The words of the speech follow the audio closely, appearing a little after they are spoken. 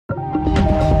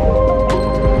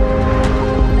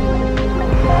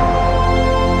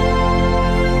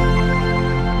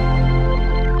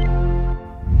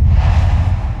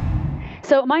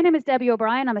So my name is Debbie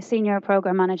O'Brien. I'm a senior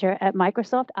program manager at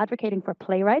Microsoft, advocating for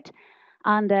Playwright.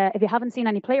 And if you haven't seen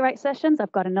any Playwright sessions,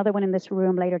 I've got another one in this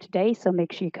room later today, so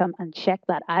make sure you come and check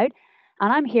that out.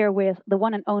 And I'm here with the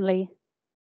one and only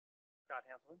Scott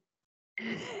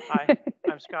Hanselman. Hi,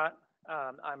 I'm Scott.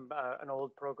 I'm an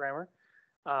old programmer,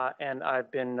 and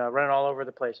I've been running all over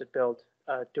the place at Build,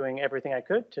 doing everything I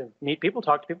could to meet people,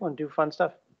 talk to people, and do fun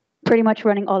stuff. Pretty much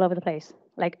running all over the place,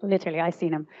 like literally, I've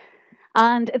seen him.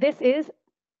 And this is...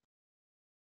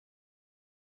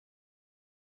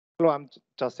 Hello, I'm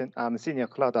Justin. I'm a senior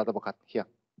cloud advocate here.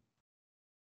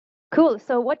 Cool.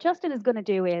 So what Justin is going to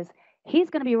do is he's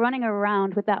going to be running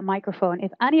around with that microphone.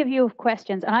 If any of you have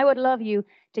questions, and I would love you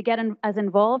to get as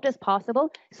involved as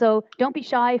possible. So don't be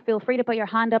shy. Feel free to put your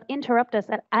hand up, interrupt us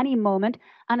at any moment.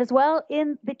 And as well,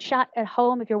 in the chat at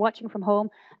home, if you're watching from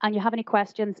home and you have any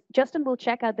questions, Justin will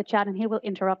check out the chat and he will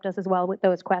interrupt us as well with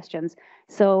those questions.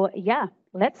 So yeah,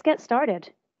 let's get started.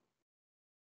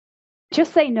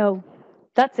 Just say no.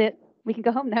 That's it. We can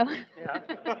go home now. Yeah.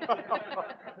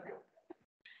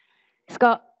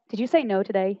 Scott, did you say no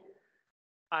today?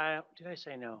 Did I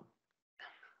say no?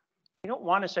 I don't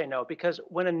want to say no, because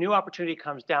when a new opportunity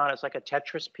comes down, it's like a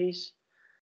Tetris piece,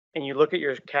 and you look at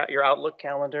your Outlook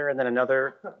calendar and then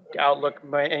another Outlook,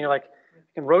 and you're like,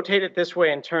 you can rotate it this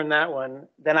way and turn that one.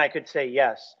 Then I could say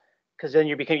yes, because then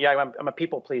you become, yeah, I'm a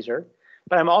people pleaser.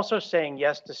 But I'm also saying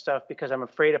yes to stuff because I'm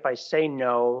afraid if I say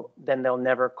no, then they'll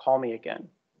never call me again.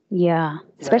 Yeah,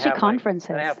 especially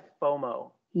conferences. I have FOMO.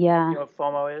 Yeah. You know what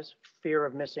FOMO is? Fear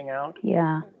of missing out.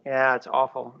 Yeah. Yeah, it's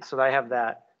awful. So I have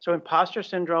that. So imposter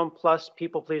syndrome plus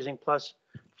people pleasing plus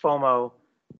FOMO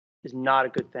is not a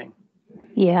good thing.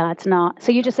 Yeah, it's not.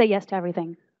 So you just say yes to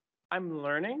everything. I'm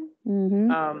learning.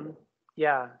 Mm-hmm.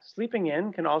 Yeah, sleeping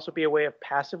in can also be a way of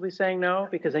passively saying no,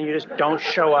 because then you just don't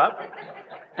show up.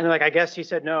 And like, I guess he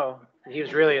said no. He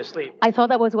was really asleep. I thought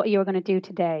that was what you were going to do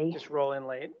today. Just roll in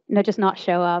late. No, just not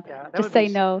show up. Yeah, just say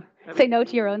no. Say no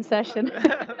to your own session.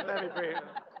 That'd be great.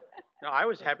 No, I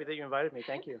was happy that you invited me.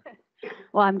 Thank you.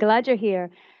 Well, I'm glad you're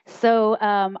here. So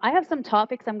I have some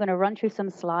topics. I'm going to run through some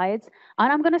slides.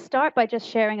 And I'm going to start by just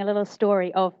sharing a little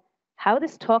story of how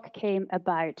this talk came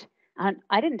about. And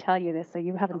I didn't tell you this, so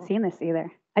you haven't seen this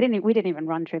either. We didn't even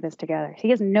run through this together. He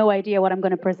has no idea what I'm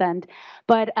going to present.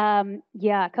 But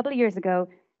yeah, a couple of years ago,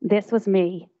 this was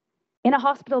me in a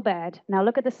hospital bed. Now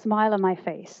look at the smile on my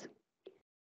face.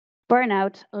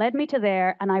 Burnout led me to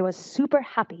there, and I was super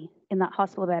happy in that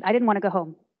hospital bed. I didn't want to go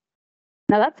home.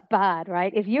 Now that's bad,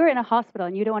 right? If you're in a hospital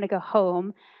and you don't want to go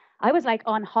home, I was like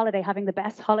on holiday, having the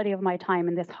best holiday of my time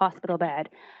in this hospital bed.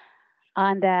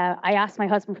 And I asked my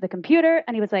husband for the computer,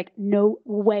 and he was like, no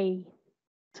way.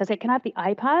 So I said, can I have the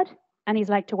iPad? And he's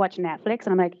like, to watch Netflix.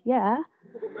 And I'm like, yeah.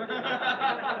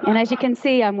 And as you can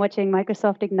see, I'm watching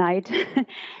Microsoft Ignite.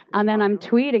 And then I'm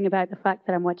tweeting about the fact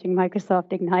that I'm watching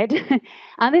Microsoft Ignite.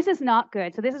 And this is not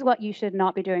good. So this is what you should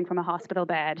not be doing from a hospital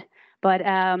bed. But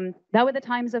that were the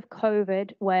times of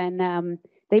COVID when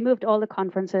they moved all the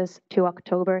conferences to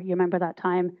October. You remember that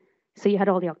time? So you had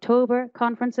all the October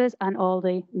conferences and all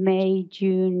the May,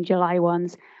 June, July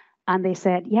ones. And they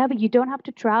said, yeah, but you don't have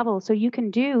to travel. So you can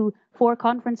do 4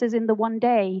 conferences in the one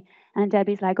day. And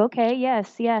Debbie's like, okay,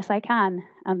 yes, I can.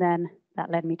 And then that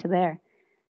led me to there.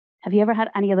 Have you ever had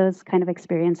any of those kind of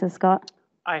experiences, Scott?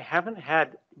 I haven't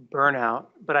had burnout,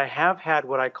 but I have had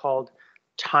what I called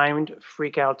timed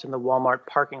freakouts in the Walmart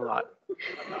parking lot.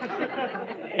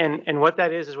 And what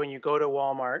that is when you go to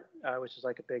Walmart, which is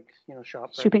like a big,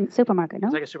 shop. Supermarket, no?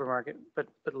 It's like a supermarket, but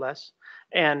less.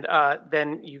 And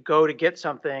then you go to get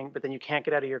something, but then you can't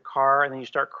get out of your car, and then you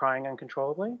start crying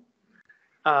uncontrollably.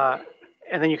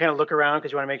 And then you kind of look around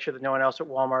because you want to make sure that no one else at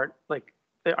Walmart, like,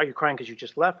 are you crying because you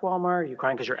just left Walmart? Are you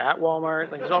crying because you're at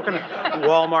Walmart? Like, there's all kind of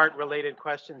Walmart-related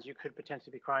questions you could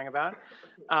potentially be crying about.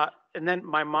 And then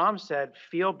my mom said,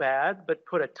 feel bad, but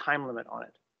put a time limit on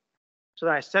it. So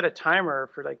then I set a timer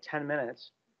for like 10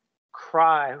 minutes,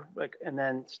 cry, and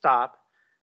then stop,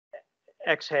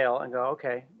 exhale, and go,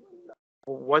 okay,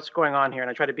 what's going on here?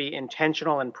 And I try to be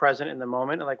intentional and present in the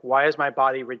moment. And like, why is my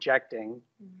body rejecting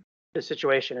the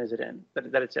situation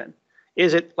that it's in?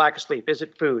 Is it lack of sleep? Is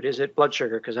it food? Is it blood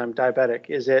sugar because I'm diabetic?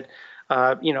 Is it,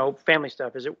 family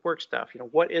stuff? Is it work stuff?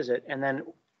 What is it? And then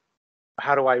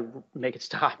how do I make it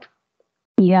stop?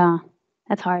 Yeah,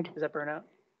 that's hard. Is that burnout?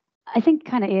 I think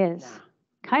kind of is. Nah.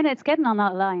 Kind of, it's getting on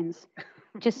that lines.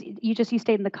 You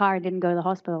stayed in the car and didn't go to the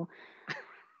hospital.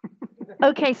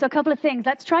 Okay, so a couple of things.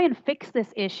 Let's try and fix this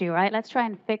issue, right? Let's try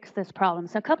and fix this problem.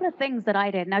 So a couple of things that I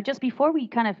did. Now, just before we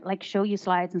kind of like show you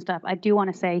slides and stuff, I do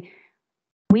want to say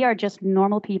we are just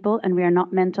normal people and we are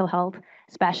not mental health.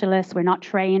 specialists. We're not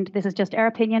trained. This is just our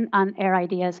opinion and our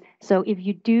ideas. So if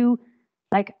you do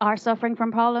are suffering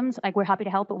from problems, we're happy to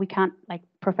help, but we can't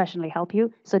professionally help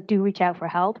you. So do reach out for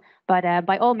help. But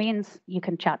by all means, you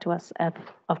can chat to us,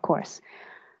 of course.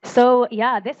 So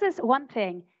yeah, this is one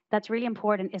thing that's really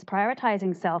important, is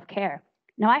prioritizing self-care.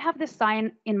 Now I have this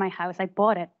sign in my house. I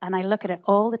bought it and I look at it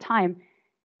all the time.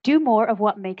 Do more of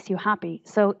what makes you happy.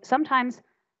 So sometimes,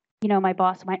 my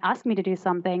boss might ask me to do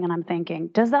something and I'm thinking,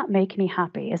 does that make me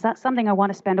happy? Is that something I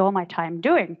want to spend all my time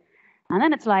doing? And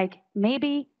then it's like,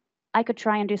 maybe I could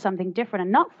try and do something different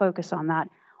and not focus on that.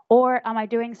 Or am I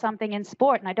doing something in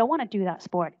sport and I don't want to do that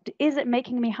sport? Is it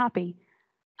making me happy?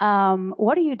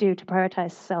 What do you do to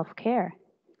prioritize self-care?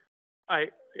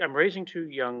 I'm raising 2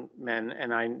 young men,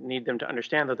 and I need them to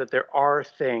understand that there are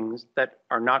things that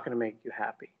are not going to make you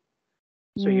happy.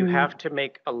 So you have to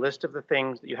make a list of the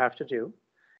things that you have to do.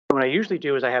 And what I usually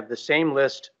do is I have the same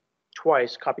list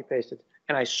twice, copy-pasted,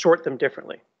 and I sort them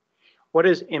differently. What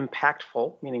is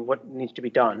impactful, meaning what needs to be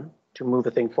done to move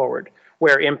a thing forward,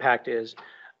 where impact is,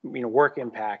 work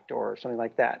impact or something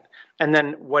like that. And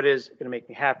then what is going to make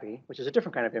me happy, which is a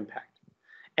different kind of impact.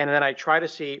 And then I try to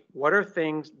see what are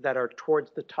things that are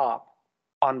towards the top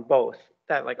on both,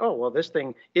 that oh, well, this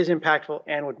thing is impactful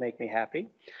and would make me happy.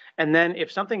 And then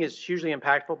if something is hugely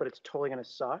impactful, but it's totally going to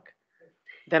suck,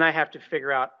 then I have to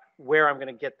figure out where I'm going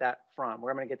to get that from,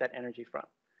 where I'm going to get that energy from.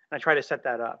 And I try to set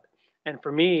that up. And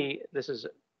for me, this is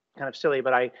kind of silly,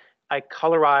 but I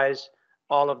colorize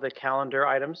all of the calendar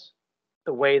items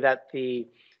the way that the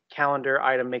calendar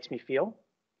item makes me feel.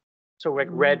 So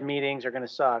red meetings are going to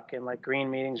suck, and green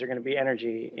meetings are going to be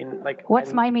energy.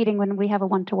 What's my meeting when we have a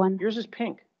one-to-one? Yours is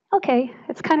pink. Okay,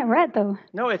 it's kind of red though.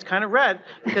 No, it's kind of red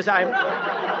because I'm.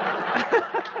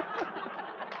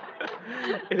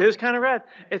 It is kind of red.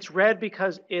 It's red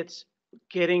because it's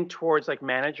getting towards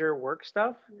manager work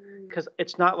stuff. Because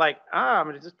it's not I'm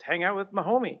going to just hang out with my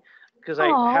homie. Because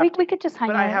we could just hang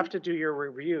out. But I have to do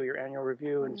your annual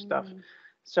review and stuff.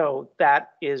 So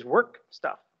that is work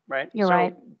stuff, right? You're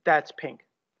right. That's pink.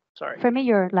 Sorry. For me,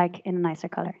 you're in a nicer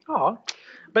color. Oh,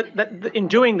 but in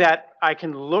doing that, I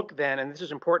can look then, and this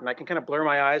is important, I can kind of blur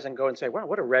my eyes and go and say, wow,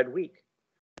 what a red week,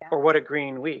 or what a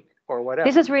green week, or whatever.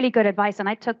 This is really good advice, and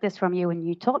I took this from you, and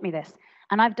you taught me this.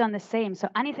 And I've done the same. So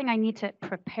anything I need to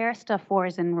prepare stuff for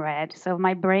is in red. So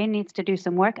my brain needs to do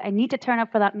some work. I need to turn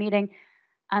up for that meeting,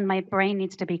 and my brain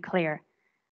needs to be clear.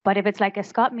 But if it's a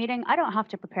Scott meeting, I don't have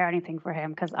to prepare anything for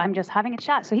him because I'm just having a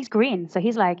chat. So he's green. So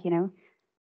he's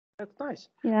That's nice.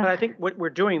 Yeah. But I think what we're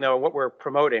doing, though, what we're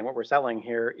promoting, what we're selling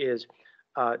here is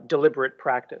deliberate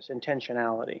practice,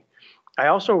 intentionality. I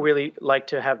also really like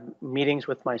to have meetings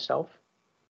with myself.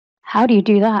 How do you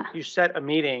do that? You set a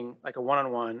meeting, a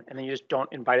one-on-one, and then you just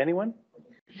don't invite anyone.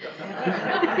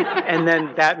 And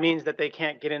then that means that they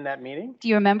can't get in that meeting. Do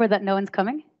you remember that no one's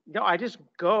coming? No, I just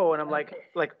go and I'm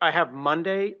I have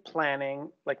Monday planning,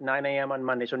 9 a.m. on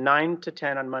Monday. So 9 to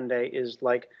 10 on Monday is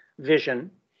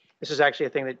vision. This is actually a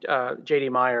thing that J.D.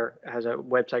 Meyer has a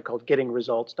website called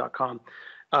gettingresults.com.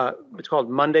 It's called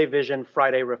Monday Vision,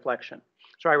 Friday Reflection.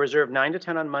 So I reserve 9 to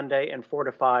 10 on Monday and 4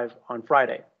 to 5 on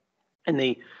Friday. And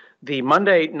the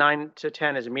Monday 9 to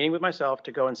 10 is a meeting with myself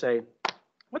to go and say,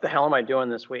 what the hell am I doing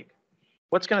this week?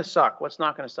 What's going to suck? What's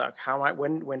not going to suck?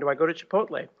 When do I go to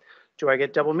Chipotle? Do I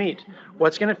get double meat?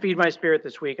 What's going to feed my spirit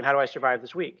this week, and how do I survive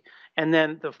this week? And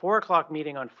then the 4 o'clock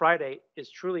meeting on Friday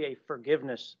is truly a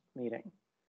forgiveness meeting,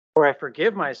 where I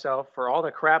forgive myself for all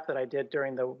the crap that I did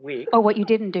during the week. Or what you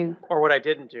didn't do. Or what I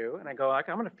didn't do. And I go, I'm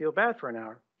going to feel bad for an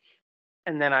hour.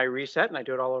 And then I reset, and I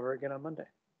do it all over again on Monday.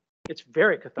 It's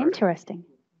very cathartic. Interesting.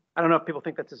 I don't know if people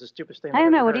think that's the stupidest thing. I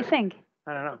don't know. What do you think?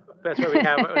 I don't know. That's why we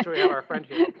have our friend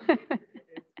here.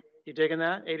 You digging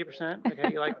that? 80%?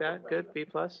 Okay, you like that? Good. B+.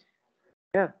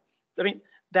 Yeah. I mean,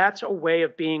 that's a way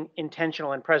of being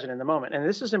intentional and present in the moment. And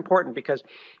this is important because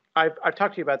I've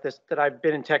talked to you about this, that I've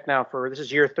been in tech now this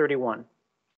is year 31.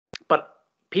 But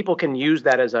people can use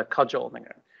that as a cudgel. You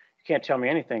can't tell me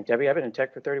anything, Debbie. I've been in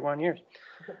tech for 31 years.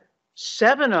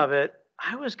 7 of it,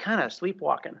 I was kind of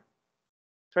sleepwalking.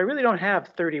 So I really don't have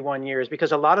 31 years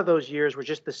because a lot of those years were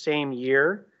just the same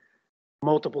year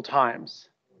multiple times.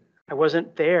 I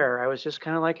wasn't there. I was just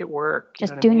kind of at work.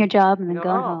 Just doing your job and then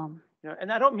going home.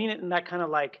 And I don't mean it in that kind of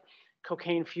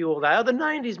cocaine fueled, the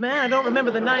 90s, man, I don't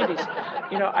remember the 90s.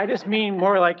 I just mean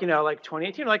more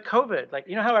 2018,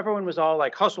 COVID. How everyone was all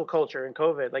hustle culture and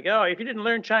COVID. If you didn't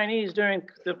learn Chinese during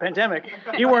the pandemic,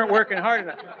 you weren't working hard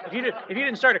enough. If you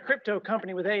didn't start a crypto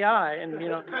company with AI and,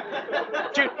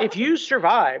 dude, if you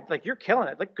survived, you're killing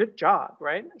it. Good job,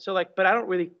 right? So but I don't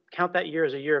really count that year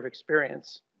as a year of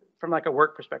experience from a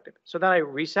work perspective. So then I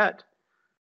reset.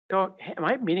 go, hey, am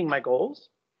I meeting my goals?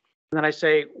 And then I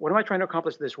say, what am I trying to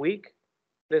accomplish this week,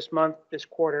 this month, this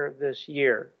quarter, this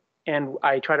year? And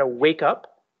I try to wake up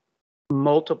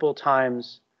multiple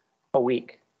times a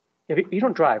week. You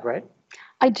don't drive, right?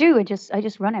 I do. I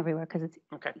just run everywhere because it's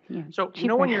Okay. Yeah, So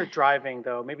cheaper. when you're driving,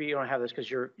 though, maybe you don't have this because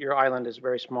your island is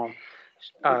very small.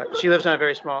 She lives on a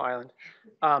very small island.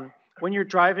 When you're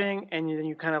driving and then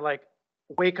you kind of like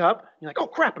wake up, you're like, oh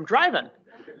crap, I'm driving,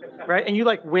 right? And you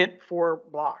like went 4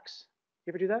 blocks.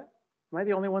 You ever do that? Am I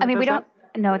the only one? I mean, we don't.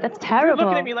 No, that's terrible. You're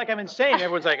looking at me like I'm insane.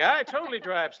 Everyone's like, I totally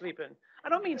drive sleeping. I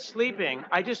don't mean sleeping.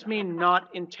 I just mean not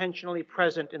intentionally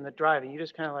present in the driving. You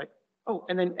just kind of like, oh,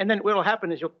 and then what'll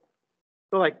happen is you'll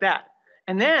go like that.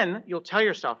 And then you'll tell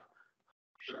yourself,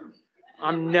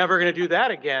 I'm never going to do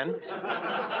that again.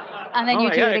 And then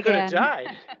you do it I could again. have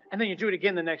died. And then you do it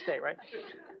again the next day, right?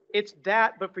 It's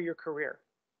that, but for your career.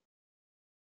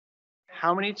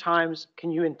 How many times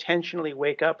can you intentionally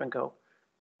wake up and go,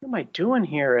 what am I doing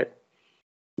here at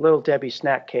Little Debbie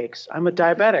Snack Cakes? I'm a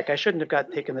diabetic. I shouldn't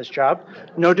have taken this job.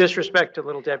 No disrespect to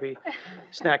Little Debbie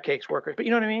Snack Cakes workers, but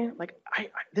you know what I mean? Like,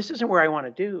 this isn't where I want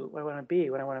to do, what I want to be,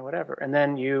 what I want to whatever. And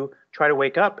then you try to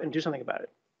wake up and do something about it.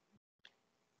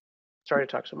 Sorry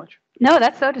to talk so much. No,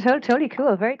 that's totally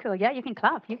cool. Very cool. Yeah, you can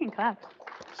clap. You can clap.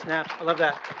 Snaps. I love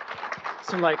that.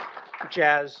 Some like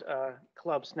jazz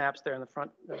club snaps there in the front.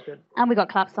 That's good. And we got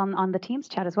claps on the Teams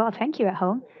chat as well. Thank you at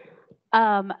home.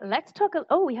 Let's talk.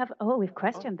 We have a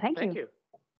question. Thank you.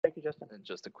 Thank you, Justin. And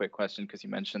just a quick question, because you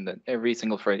mentioned that every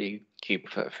single Friday you keep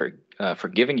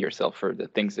forgiving yourself for the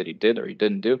things that you did or you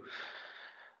didn't do.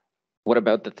 What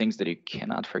about the things that you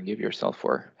cannot forgive yourself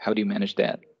for? How do you manage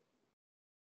that?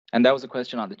 And that was a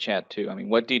question on the chat too. I mean,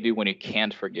 what do you do when you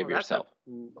can't forgive yourself?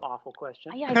 Awful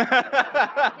question.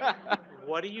 Yeah.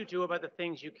 What do you do about the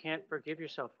things you can't forgive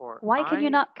yourself for? Why can you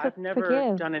not I've never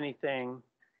forgive? done anything.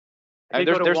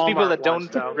 There's people that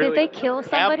don't Did they kill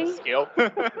somebody? have the skill.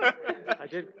 I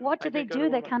did. What do they do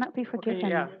that cannot be forgiven?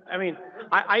 Yeah, I mean,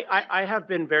 I have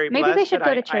been very Maybe blessed they should that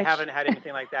go to I church. haven't had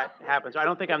anything like that happen. So I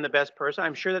don't think I'm the best person.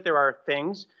 I'm sure that there are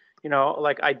things,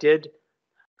 like I did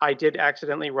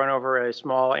accidentally run over a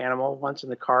small animal once in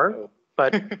the car,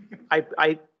 but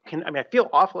I feel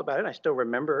awful about it. I still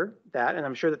remember that, and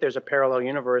I'm sure that there's a parallel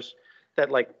universe that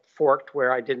like forked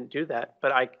where I didn't do that,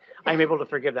 but I'm able to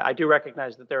forgive that. I do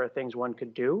recognize that there are things one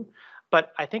could do,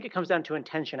 but I think it comes down to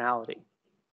intentionality.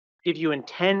 If you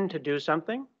intend to do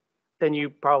something, then you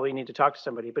probably need to talk to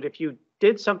somebody. But if you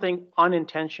did something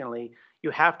unintentionally, you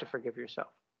have to forgive yourself,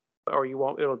 or you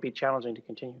won't. It'll be challenging to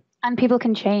continue. And people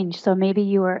can change. So maybe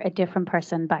you were a different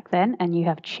person back then, and you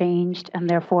have changed, and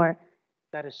therefore.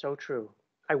 That is so true.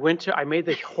 I made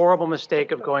the horrible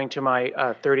mistake of going to my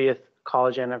 30th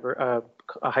college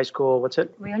high school. What's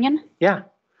it? Reunion? Yeah.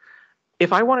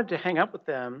 If I wanted to hang up with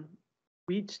them,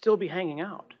 we'd still be hanging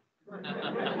out.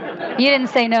 You didn't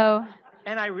say no.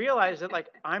 And I realized that like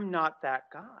I'm not that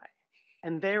guy,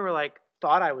 and they were like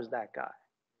thought I was that guy.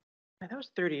 That was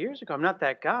 30 years ago. I'm not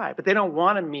that guy, but they don't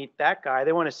want to meet that guy.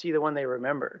 They want to see the one they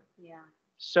remember. Yeah.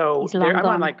 So He's long I'm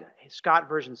gone. on like Scott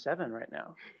version 7 right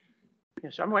now.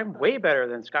 So I'm way better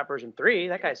than Scott version 3.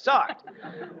 That guy sucked.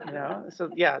 So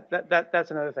yeah,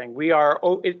 that's another thing. We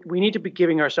need to be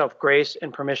giving ourselves grace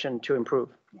and permission to improve.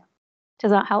 Yeah. Does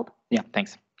that help? Yeah,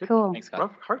 thanks. Cool. Thanks,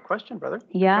 Scott. Hard question, brother.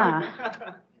 Yeah.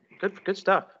 Good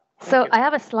stuff. So I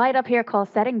have a slide up here called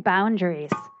setting boundaries.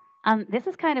 And this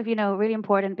is kind of, really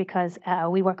important because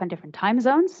we work on different time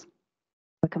zones.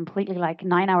 A completely like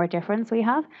 9-hour difference we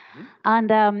have. Mm-hmm.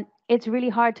 And it's really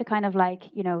hard to kind of like,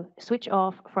 switch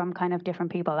off from kind of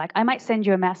different people. Like I might send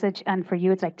you a message and for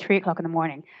you it's like 3:00 in the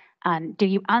morning. And do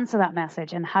you answer that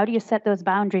message? And how do you set those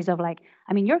boundaries of like,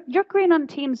 I mean, you're green on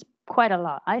Teams quite a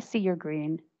lot. I see you're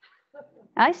green.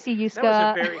 I see you, Scott.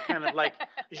 That was a very kind of like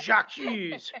Jacques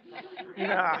Hughes.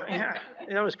 Yeah,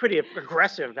 that was pretty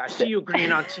aggressive. I see you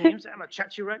green on Teams. I'm gonna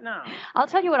chat to you right now. I'll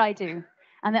tell you what I do,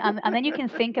 and then you can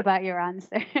think about your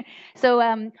answer.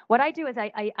 So what I do is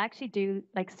I actually do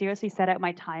like seriously set out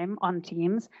my time on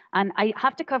Teams, and I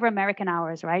have to cover American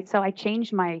hours, right? So I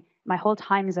changed my whole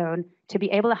time zone to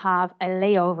be able to have a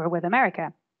layover with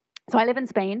America. So I live in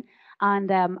Spain,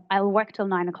 and I'll work till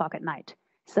 9:00 at night.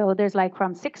 So there's like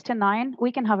from 6 to 9,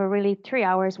 we can have a really 3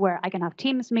 hours where I can have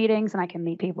Teams meetings and I can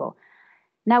meet people.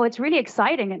 Now it's really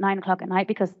exciting at 9:00 at night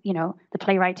because, the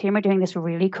Playwright team are doing this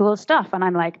really cool stuff. And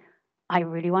I'm like, I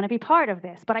really want to be part of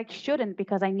this, but I shouldn't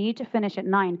because I need to finish at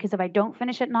 9. Because if I don't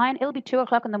finish at 9, it'll be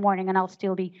 2:00 in the morning and I'll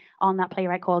still be on that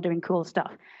Playwright call doing cool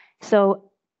stuff.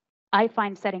 So I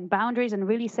find setting boundaries and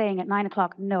really saying at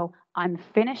 9:00, no, I'm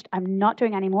finished. I'm not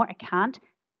doing any more. I can't.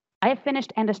 I have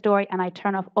finished, end of story, and I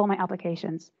turn off all my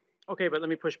applications. Okay, but let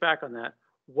me push back on that.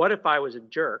 What if I was a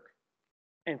jerk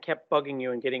and kept bugging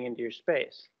you and getting into your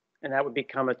space? And that would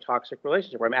become a toxic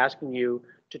relationship where I'm asking you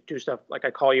to do stuff like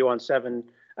I call you on 7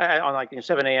 a.m.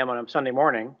 on a Sunday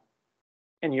morning,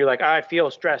 and you're like, I feel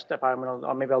stressed if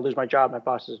maybe I'll lose my job. My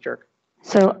boss is a jerk.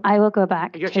 So I will go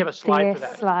back You to actually have a slide for this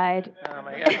that. slide. Oh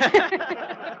my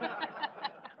God.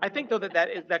 I think though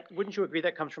that wouldn't you agree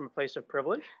that comes from a place of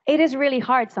privilege? It is really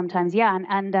hard sometimes, yeah,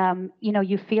 and you know,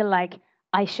 you feel like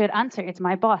I should answer. It's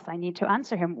my boss. I need to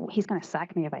answer him. He's going to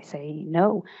sack me if I say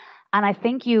no. And I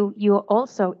think you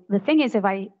also, the thing is, if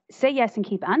I say yes and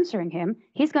keep answering him,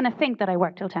 he's going to think that I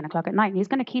work till 10 o'clock at night, and he's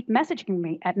going to keep messaging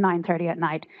me at 9:30 at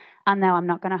night. And now I'm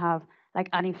not going to have like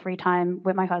any free time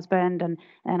with my husband, and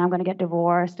I'm going to get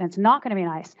divorced, and it's not going to be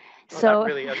nice. Well, so that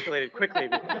really escalated quickly.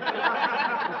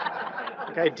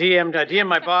 I DM'd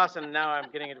my boss, and now I'm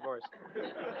getting a divorce.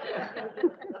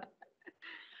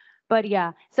 But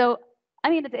yeah, so I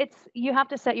mean, it's you have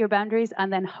to set your boundaries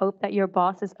and then hope that your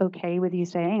boss is okay with you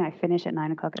saying, I finish at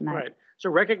 9 o'clock at night. Right. So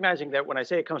recognizing that when I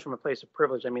say it comes from a place of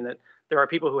privilege, I mean that there are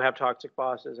people who have toxic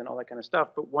bosses and all that kind of stuff.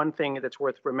 But one thing that's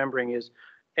worth remembering is,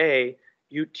 A,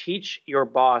 you teach your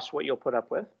boss what you'll put up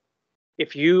with.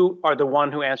 If you are the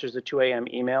one who answers the 2 a.m.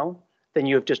 email, then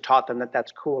you have just taught them that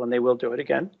that's cool and they will do it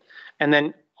again. And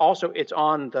then also it's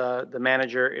on the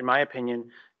manager, in my opinion,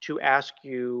 to ask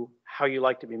you how you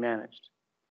like to be managed.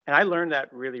 And I learned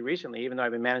that really recently, even though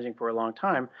I've been managing for a long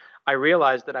time. I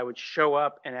realized that I would show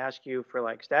up and ask you for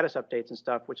like status updates and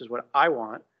stuff, which is what I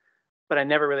want. But I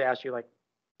never really asked you like,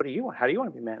 what do you want? How do you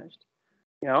want to be managed?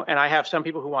 You know, and I have some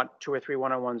people who want 2 or 3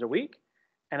 one-on-ones a week.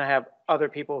 And I have other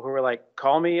people who are like,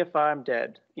 call me if I'm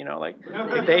dead. You know, like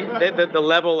the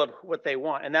level of what they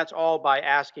want. And that's all by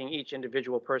asking each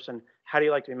individual person, how do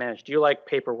you like to be managed? Do you like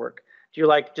paperwork? Do you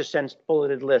like just send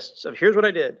bulleted lists of here's what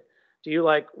I did? Do you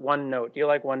like OneNote? Do you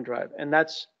like OneDrive? And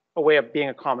that's a way of being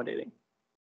accommodating.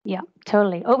 Yeah,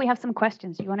 totally. Oh, we have some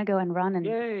questions. You want to go and run? And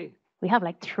Yay. we have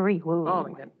like 3. Whoa. Oh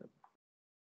my God.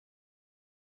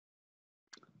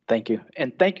 Thank you.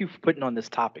 And thank you for putting on this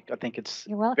topic. I think it's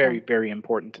You're welcome. very, very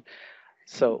important.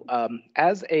 So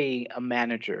as a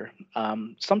manager,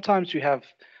 sometimes you have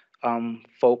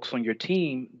folks on your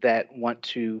team that want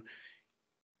to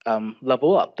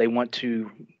level up. They want to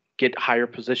get higher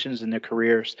positions in their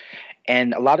careers.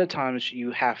 And a lot of times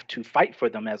you have to fight for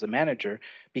them as a manager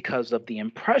because of the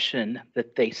impression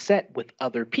that they set with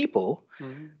other people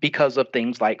because of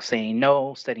things like saying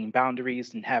no, setting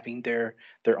boundaries, and having their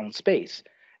own space.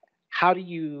 How do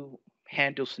you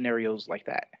handle scenarios like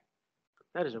that?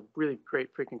 That is a really great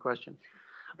freaking question.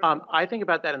 I think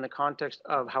about that in the context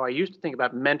of how I used to think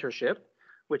about mentorship,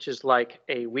 which is like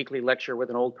a weekly lecture with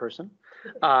an old person,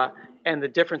 and the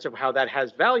difference of how that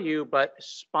has value, but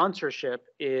sponsorship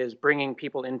is bringing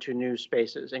people into new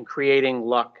spaces and creating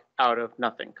luck out of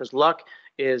nothing, because luck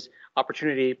is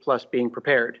opportunity plus being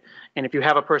prepared. And if you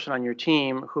have a person on your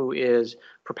team who is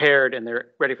prepared and they're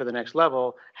ready for the next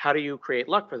level, how do you create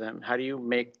luck for them? How do you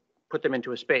put them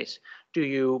into a space? Do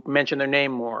you mention their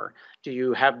name more? Do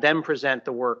you have them present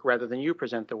the work rather than you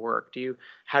present the work?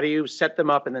 How do you set them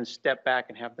up and then step back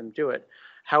and have them do it?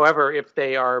 However, if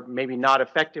they are maybe not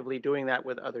effectively doing that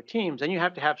with other teams, then you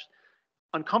have to have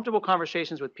uncomfortable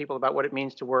conversations with people about what it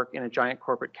means to work in a giant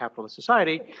corporate capitalist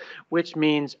society, which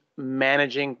means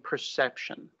managing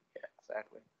perception. Yeah,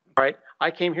 exactly. Right? I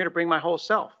came here to bring my whole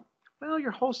self. Well,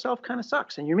 your whole self kind of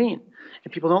sucks and you're mean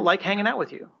and people don't like hanging out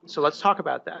with you. So let's talk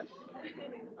about that.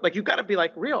 Like, you've got to be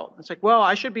like real. It's like, well,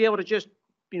 I should be able to just,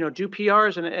 do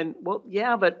PRs and well,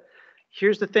 yeah, but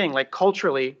here's the thing, like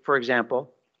culturally, for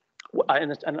example,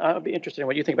 and I'll be interested in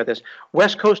what you think about this.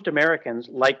 West Coast Americans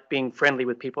like being friendly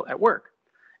with people at work.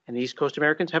 And East Coast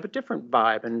Americans have a different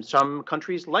vibe. And some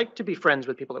countries like to be friends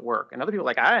with people at work. And other people are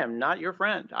like, I am not your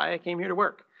friend. I came here to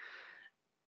work.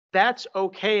 That's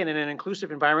okay. And in an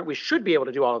inclusive environment, we should be able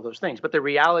to do all of those things. But the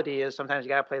reality is sometimes you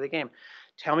got to play the game.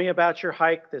 Tell me about your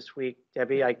hike this week,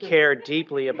 Debbie. I care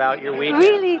deeply about your weekend.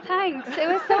 Really, thanks. It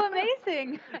was so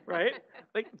amazing. Right?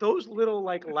 Like those little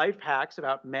like life hacks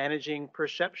about managing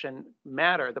perception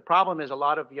matter. The problem is a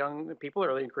lot of young people,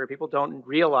 early in career people, don't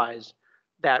realize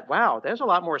that, wow, there's a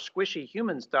lot more squishy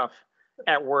human stuff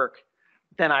at work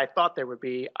than I thought there would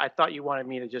be. I thought you wanted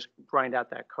me to just grind out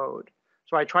that code.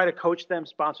 So I try to coach them,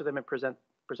 sponsor them, and present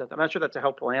them. I'm not sure that's a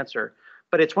helpful answer,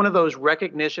 but it's one of those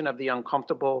recognition of the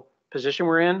uncomfortable position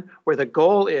we're in, where the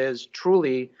goal is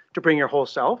truly to bring your whole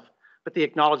self, but the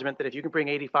acknowledgement that if you can bring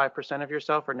 85% of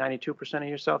yourself or 92% of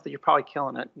yourself, that you're probably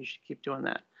killing it. You should keep doing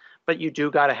that. But you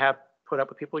do got to put up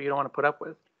with people you don't want to put up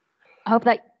with. I hope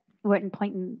that weren't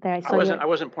pointing there. I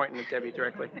wasn't pointing at Debbie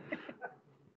directly.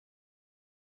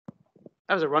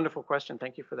 That was a wonderful question.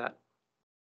 Thank you for that.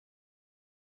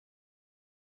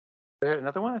 We had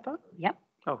another one, I thought? Yep.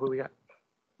 Oh, who we got?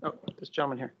 Oh, this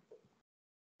gentleman here.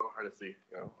 Hard to see,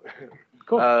 you know.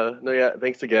 Cool. No, yeah,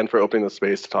 thanks again for opening the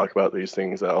space to talk about these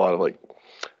things that a lot of like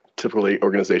typically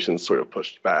organizations sort of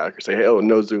push back or say, hey, oh,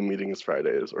 no Zoom meetings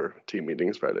Fridays or team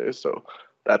meetings Fridays. So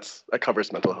that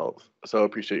covers mental health. So I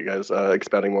appreciate you guys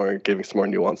expanding more and giving some more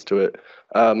nuance to it.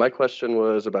 My question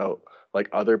was about like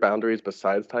other boundaries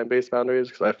besides time-based boundaries,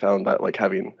 because I found that like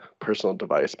having personal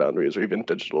device boundaries or even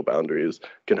digital boundaries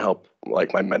can help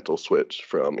like my mental switch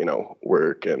from, you know,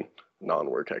 work and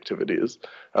non-work activities.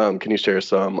 Can you share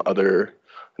some other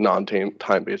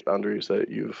non-time-based boundaries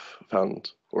that you've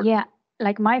found? Yeah,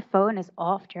 like my phone is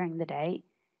off during the day.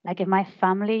 Like if my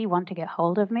family want to get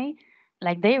hold of me,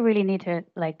 like they really need to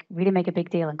like really make a big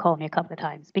deal and call me a couple of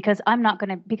times, because I'm not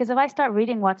gonna, because if I start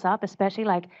reading WhatsApp, especially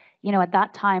like, you know, at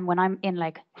that time when I'm in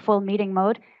like full meeting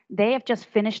mode, they have just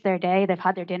finished their day, they've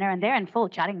had their dinner and they're in full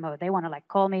chatting mode. They want to like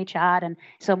call me, chat, and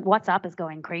so WhatsApp is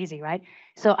going crazy, right?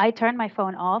 So I turn my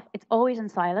phone off. It's always in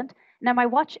silent. Now my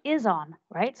watch is on,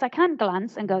 right? So I can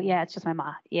glance and go, yeah, it's just my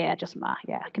ma. Yeah, just ma.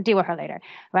 Yeah, I can deal with her later,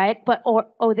 right? But, or,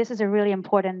 oh, this is a really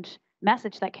important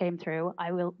message that came through.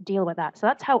 I will deal with that. So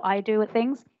that's how I do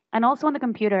things. And also on the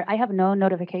computer, I have no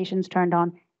notifications turned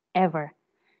on ever.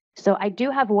 So I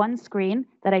do have one screen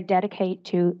that I dedicate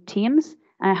to Teams,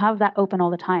 and I have that open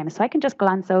all the time. So I can just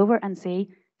glance over and see,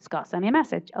 Scott sent me a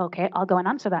message. Okay, I'll go and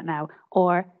answer that now.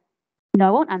 Or, no,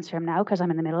 I won't answer him now because I'm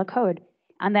in the middle of code.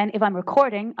 And then if I'm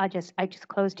recording, I just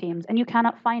close Teams, and you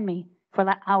cannot find me for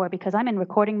that hour because I'm in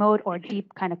recording mode or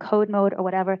deep kind of code mode or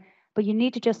whatever. But you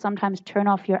need to just sometimes turn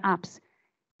off your apps.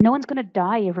 No one's gonna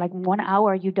die if like 1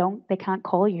 hour they can't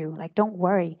call you. Like, don't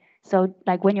worry. So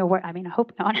like when you're I mean, I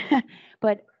hope not.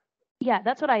 But yeah,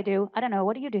 that's what I do. I don't know.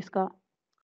 What do you do, Scott?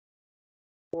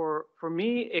 For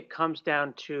me, it comes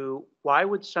down to, why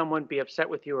would someone be upset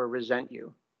with you or resent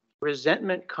you?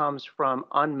 Resentment comes from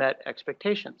unmet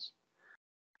expectations.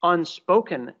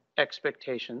 Unspoken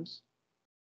expectations,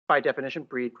 by definition,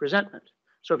 breed resentment.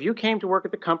 So if you came to work at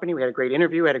the company, we had a great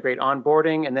interview, had a great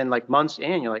onboarding, and then like months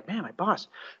in, you're like, man, my boss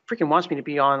freaking wants me to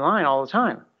be online all the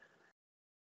time.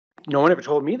 No one ever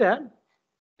told me that.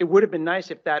 It would have been nice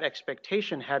if that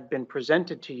expectation had been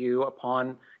presented to you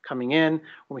upon coming in,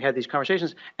 when we had these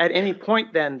conversations. At any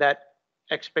point then, that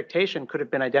expectation could have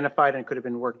been identified and could have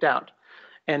been worked out.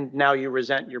 And now you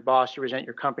resent your boss, you resent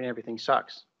your company, everything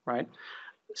sucks, right?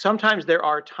 Sometimes there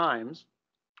are times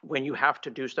when you have to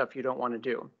do stuff you don't want to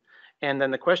do. And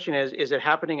then the question is it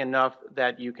happening enough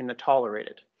that you can tolerate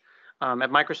it? At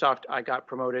Microsoft, I got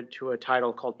promoted to a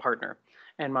title called partner.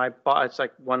 And my boss, it's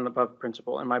like one above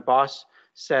principal. And my boss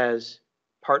says,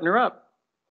 partner up.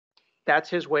 That's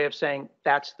his way of saying,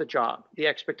 that's the job. The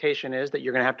expectation is that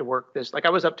you're going to have to work this. Like I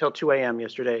was up till 2 a.m.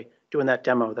 yesterday doing that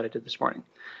demo that I did this morning.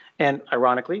 And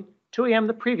ironically, 2 a.m.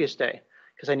 the previous day,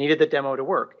 because I needed the demo to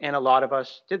work. And a lot of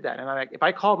us did that. And I'm like, if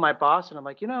I called my boss and I'm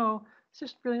like, you know, this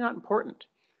is really not important.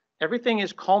 Everything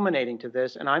is culminating to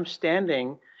this, and I'm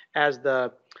standing as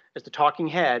the talking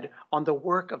head on the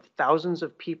work of thousands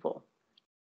of people.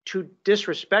 To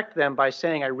disrespect them by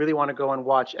saying I really want to go and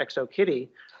watch ExoKitty,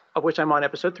 of which I'm on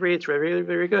episode 3, it's really, really,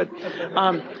 very good,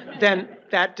 then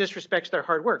that disrespects their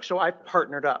hard work. So I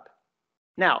partnered up.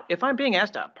 Now, if I'm being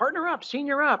asked to partner up,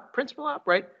 senior up, principal up,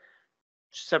 right,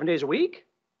 7 days a week,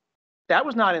 that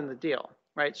was not in the deal,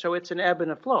 right? So it's an ebb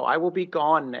and a flow. I will be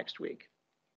gone next week,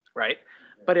 right?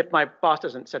 But if my boss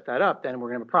doesn't set that up, then we're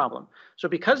going to have a problem. So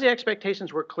because the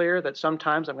expectations were clear that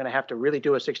sometimes I'm going to have to really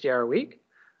do a 60-hour week,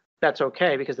 that's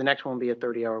okay, because the next one will be a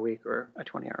 30-hour week or a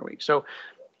 20-hour week. So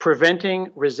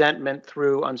preventing resentment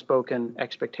through unspoken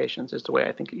expectations is the way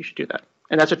I think you should do that.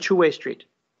 And that's a two-way street.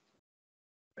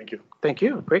 Thank you. Thank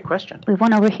you. Great question. We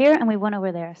won over here and we won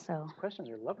over there. So Questions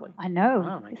are lovely. I know.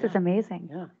 Oh, my this God. is amazing.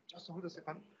 Yeah. Just hold a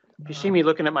second. If you see me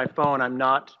looking at my phone, I'm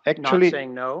not Actually,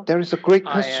 saying no. There is a great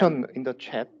I question in the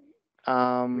chat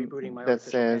Rebooting my that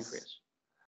artificial says, pancreas.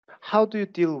 how do you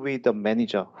deal with the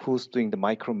manager who's doing the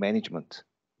micromanagement?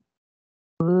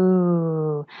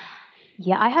 Ooh.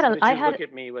 Yeah, Did you look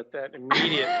at me with that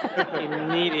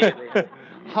immediately.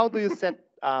 How do you set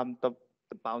the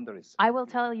boundaries? I will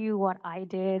tell you what I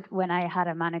did when I had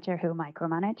a manager who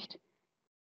micromanaged.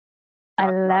 I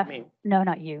Not left. me. No,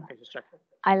 not you. I just checked it.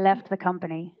 I left the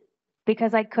company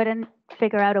because I couldn't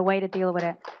figure out a way to deal with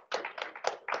it.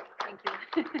 Thank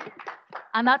you.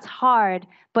 And that's hard,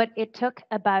 but it took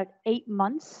about 8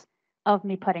 months of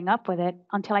me putting up with it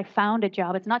until I found a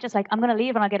job. It's not just like, I'm going to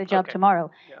leave and I'll get a job Okay.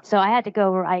 tomorrow. Yeah. So I had to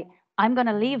go, right, I'm going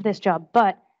to leave this job,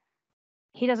 but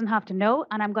he doesn't have to know.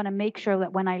 And I'm going to make sure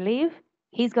that when I leave,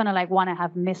 he's going to like want to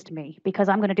have missed me, because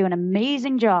I'm going to do an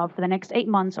amazing job for the next 8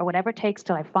 months or whatever it takes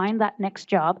till I find that next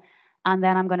job. And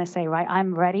then I'm going to say, right,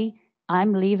 I'm ready.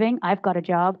 I'm leaving. I've got a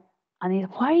job. And he's,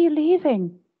 why are you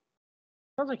leaving?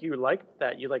 Sounds like you like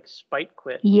that. You like spite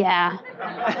quit. Yeah.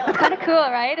 It's kind of cool,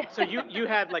 right? So you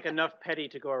had like enough petty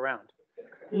to go around.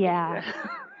 Yeah.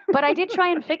 But I did try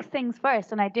and fix things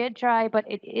first, and I did try, but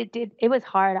it was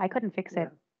hard. I couldn't fix it.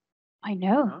 I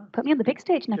know. Oh. Put me on the big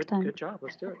stage next time. Good job.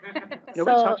 Let's do it.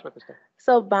 Nobody So- talks about this stuff.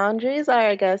 So boundaries are,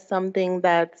 I guess, something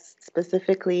that's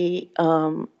specifically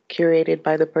curated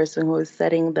by the person who is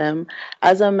setting them.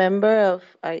 As a member of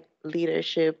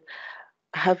leadership,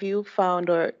 have you found,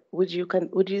 or would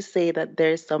you say that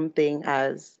there's something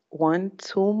as one,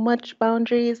 too much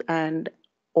boundaries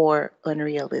or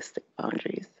unrealistic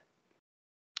boundaries?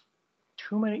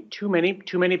 Too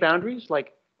many boundaries?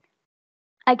 Like,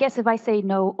 I guess if I say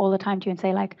no all the time to you and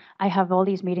say, like, I have all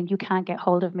these meetings, you can't get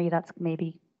hold of me, that's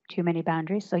maybe too many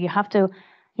boundaries. So you have to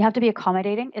be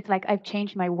accommodating. It's like I've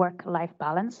changed my work-life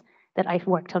balance, that I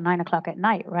work till 9 o'clock at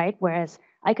night, right? Whereas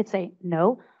I could say,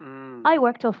 no, I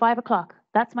work till 5 o'clock.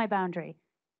 That's my boundary.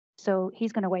 So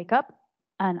he's going to wake up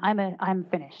and I'm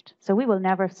finished. So we will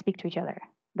never speak to each other.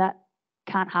 That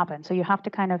can't happen. So you have to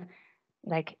kind of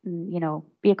like,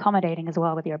 be accommodating as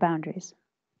well with your boundaries.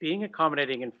 being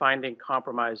accommodating and finding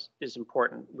compromise is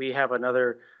important. We have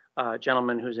another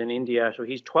gentleman who's in India, so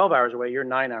he's 12 hours away, you're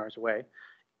 9 hours away.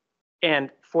 And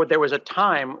there was a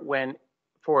time when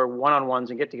for one-on-ones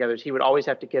and get-togethers, he would always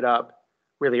have to get up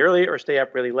really early or stay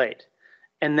up really late.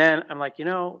 And then I'm like,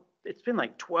 it's been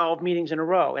like 12 meetings in a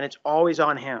row and it's always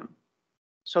on him.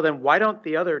 So then why don't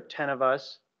the other 10 of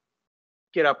us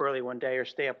get up early one day or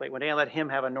stay up late one day and let him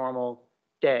have a normal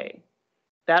day?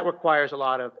 That requires a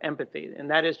lot of empathy,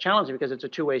 and that is challenging because it's a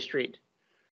two-way street.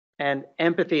 And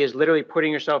empathy is literally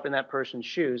putting yourself in that person's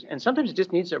shoes. And sometimes it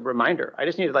just needs a reminder. I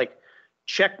just need to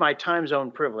check my time zone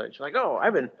privilege. Like, oh,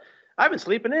 I've been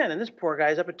sleeping in and this poor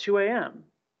guy's up at 2 a.m.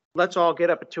 Let's all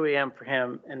get up at 2 a.m. for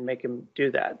him and make him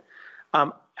do that.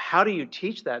 How do you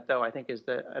teach that, though, I think is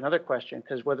another question,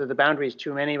 because whether the boundary is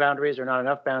too many boundaries or not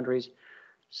enough boundaries,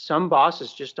 some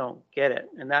bosses just don't get it.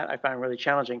 And that I find really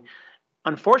challenging.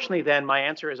 Unfortunately, then my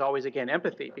answer is always, again,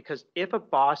 empathy, because if a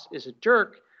boss is a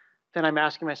jerk, then I'm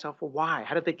asking myself, well, why?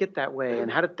 How did they get that way?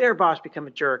 And how did their boss become a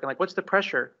jerk? And what's the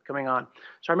pressure coming on?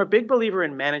 So I'm a big believer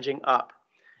in managing up.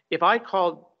 If I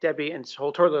called Debbie and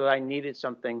told her that I needed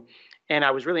something and I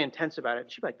was really intense about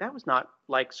it, she'd be like, that was not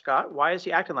like Scott. Why is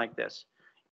he acting like this?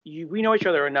 We know each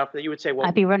other enough that you would say, well,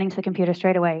 I'd be running to the computer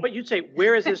straight away. But you'd say,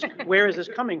 where is this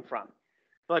coming from?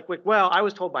 Like, well, I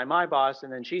was told by my boss,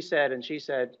 and then she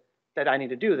said that I need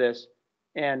to do this.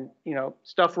 And,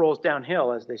 stuff rolls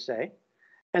downhill, as they say.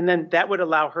 And then that would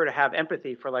allow her to have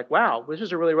empathy for wow, this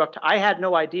is a really rough time. I had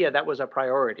no idea that was a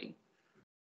priority.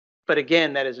 But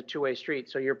again, that is a two-way street.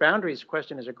 So your boundaries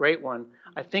question is a great one.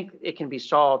 I think it can be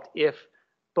solved if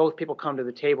both people come to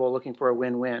the table looking for a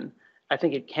win-win. I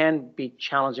think it can be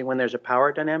challenging when there's a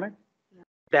power dynamic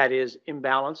that is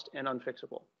imbalanced and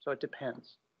unfixable. So it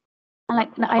depends. I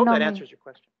hope that answers your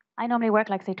question. I normally work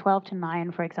say 12 to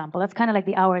 9, for example. That's kind of like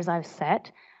the hours I've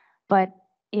set. But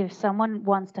if someone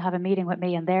wants to have a meeting with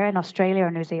me and they're in Australia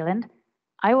or New Zealand,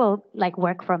 I will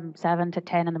work from 7 to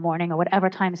 10 in the morning or whatever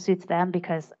time suits them,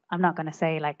 because I'm not going to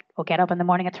say get up in the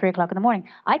morning at 3 o'clock in the morning.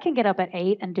 I can get up at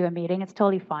 8 and do a meeting. It's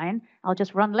totally fine. I'll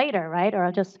just run later, right? Or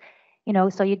I'll just,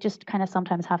 so you just kind of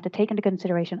sometimes have to take into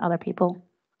consideration other people.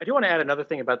 I do want to add another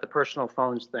thing about the personal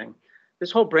phones thing.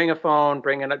 This whole bring a phone,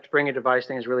 bring a device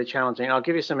thing is really challenging. I'll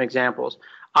give you some examples.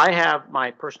 I have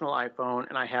my personal iPhone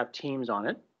and I have Teams on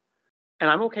it, and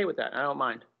I'm okay with that. I don't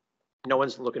mind. No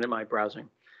one's looking at my browsing,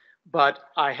 but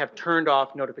I have turned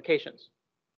off notifications.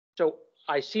 So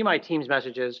I see my Teams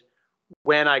messages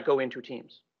when I go into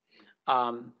Teams.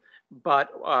 But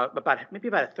maybe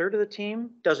about a third of the team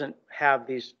doesn't have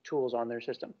these tools on their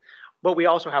system. But we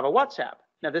also have a WhatsApp.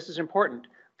 Now this is important.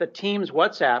 The team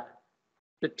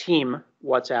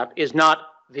WhatsApp is not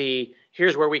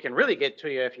here's where we can really get to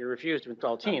you if you refuse to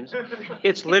install Teams.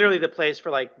 It's literally the place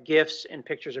for GIFs and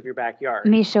pictures of your backyard.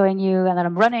 Me showing you and then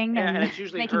I'm running and it's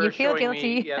usually making you feel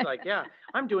guilty. Me,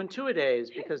 I'm doing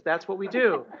 2-a-days because that's what we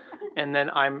do. And then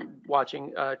I'm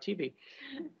watching TV.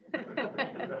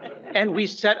 And we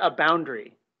set a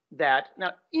boundary that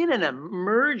now in an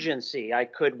emergency, I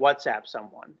could WhatsApp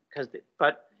someone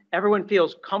but everyone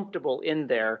feels comfortable in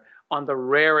there on the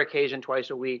rare occasion twice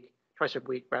a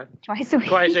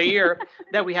year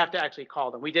that we have to actually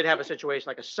call them. We did have a situation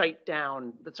like a site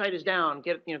down, the site is down,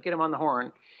 get them on the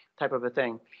horn type of a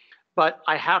thing. But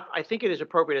I think it is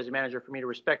appropriate as a manager for me to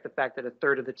respect the fact that a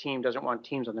third of the team doesn't want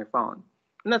Teams on their phone.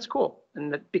 And that's cool.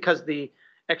 And because the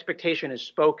expectation is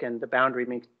spoken, the boundary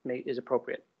is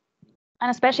appropriate. And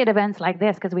especially at events like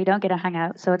this, because we don't get to hang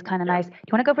out, so it's kind of nice. Do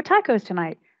you want to go for tacos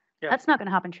tonight? Yeah. That's not going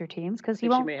to happen through Teams, because I you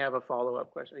think she won't. may have a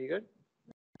follow-up question. Are you good?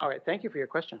 All right, thank you for your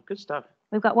question. Good stuff.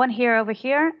 We've got one here over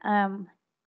here.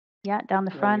 Yeah, down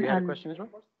the front. You had a And question as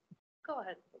well? go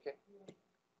ahead.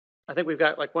 I think we've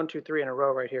got like 1, 2, 3 in a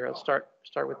row right here. Let's start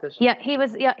with this. Yeah, he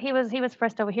was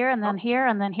first over here, and then here,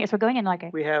 and then here. So we're going in like a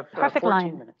We have perfect 14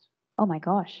 line. minutes. Oh my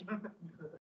gosh.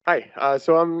 Hi,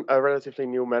 so I'm a relatively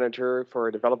new manager for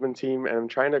a development team, and I'm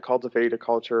trying to cultivate a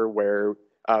culture where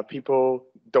people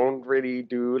don't really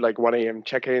do like 1 a.m.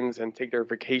 check-ins and take their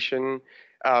vacation.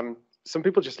 Some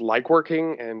people just like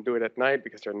working and do it at night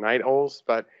because they're night owls,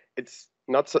 but it's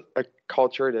not a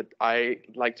culture that I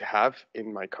like to have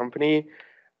in my company.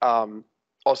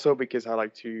 Also because I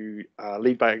like to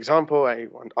lead by example, I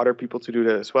want other people to do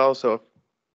that as well. So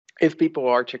if people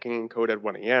are checking in code at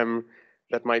 1 a.m.,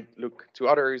 that might look to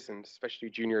others, and especially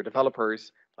junior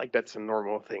developers, like that's a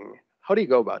normal thing. How do you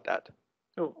go about that?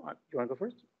 Oh, you want to go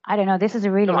first? I don't know. This is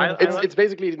a really. No, It's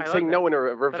basically I saying like no that. in a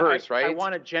reverse, I right?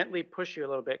 want to gently push you a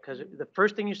little bit, because the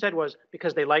first thing you said was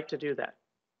because they like to do that.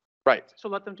 Right. So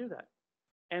let them do that.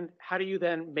 And how do you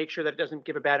then make sure that it doesn't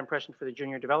give a bad impression for the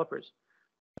junior developers?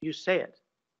 You say it.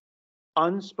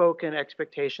 Unspoken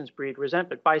expectations breed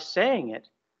resentment. By saying it,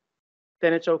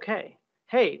 then it's okay.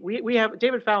 Hey, we have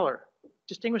David Fowler,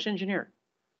 distinguished engineer.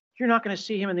 You're not going to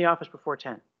see him in the office before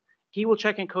 10. He will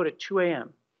check in code at 2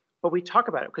 a.m. But we talk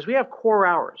about it because we have core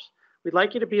hours. We'd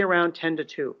like you to be around 10 to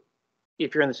 2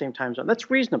 if you're in the same time zone. That's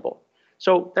reasonable.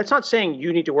 So that's not saying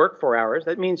you need to work 4 hours.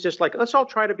 That means just like, let's all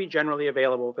try to be generally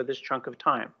available for this chunk of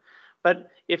time. But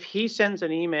if he sends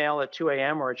an email at 2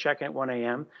 a.m. or a check-in at 1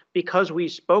 a.m., because we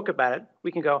spoke about it,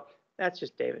 we can go, that's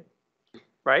just David,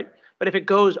 right? But if it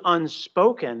goes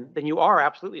unspoken, then you are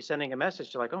absolutely sending a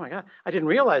message to like, oh my God, I didn't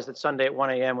realize that Sunday at 1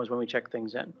 a.m. was when we checked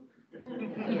things in.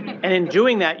 And in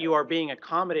doing that, you are being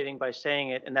accommodating by saying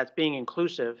it, and that's being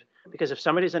inclusive. Because if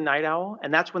somebody's a night owl,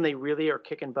 and that's when they really are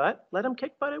kicking butt, let them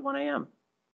kick butt at 1 a.m.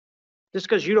 Just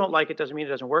because you don't like it doesn't mean it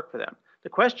doesn't work for them. The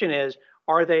question is,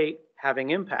 are they having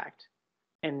impact?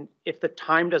 And if the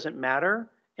time doesn't matter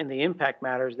and the impact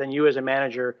matters, then you as a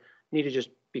manager need to just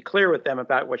be clear with them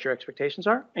about what your expectations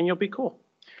are, and you'll be cool.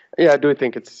 Yeah, I do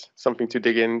think it's something to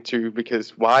dig into,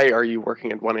 because why are you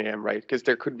working at 1 a.m., right? Because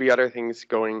there could be other things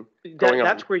going on.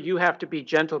 That's where you have to be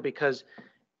gentle, because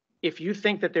if you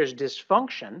think that there's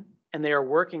dysfunction and they are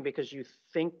working because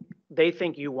they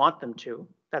think you want them to,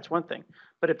 that's one thing.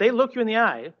 But if they look you in the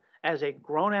eye as a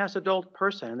grown-ass adult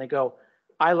person and they go,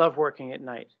 I love working at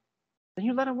night, then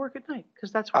you let them work at night,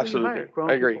 because that's what you hire.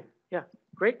 Grown I agree. people. Yeah,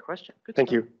 great question. Good Thank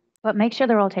stuff. you. But make sure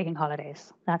they're all taking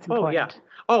holidays. That's important. Oh, yeah.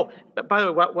 Oh, by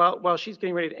the way, while she's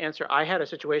getting ready to answer, I had a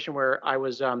situation where I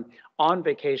was on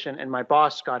vacation, and my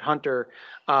boss, Scott Hunter,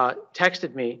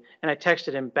 texted me, and I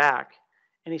texted him back.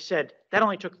 And he said, that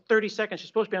only took 30 seconds. You're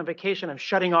supposed to be on vacation. I'm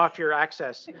shutting off your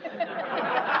access.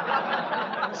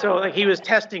 So like, he was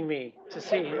testing me to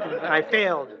see, and I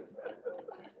failed.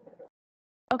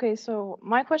 Okay, so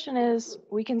my question is,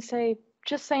 we can say,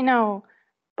 just say no,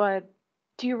 but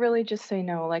do you really just say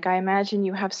no? Like, I imagine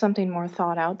you have something more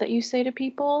thought out that you say to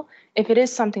people, if it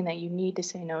is something that you need to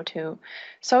say no to.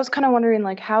 So I was kind of wondering,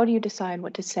 like, how do you decide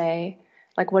what to say?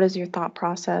 Like, what is your thought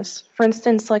process? For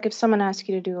instance, like if someone asks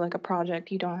you to do like a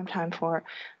project you don't have time for,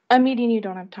 a meeting you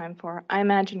don't have time for, I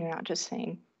imagine you're not just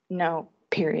saying no,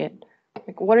 period.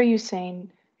 Like, what are you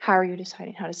saying? How are you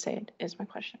deciding how to say it is my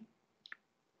question.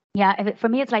 Yeah, for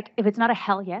me, it's like, if it's not a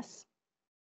hell yes,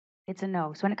 it's a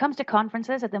no. So when it comes to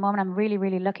conferences, at the moment, I'm really,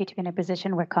 really lucky to be in a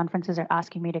position where conferences are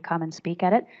asking me to come and speak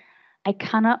at it. I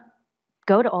cannot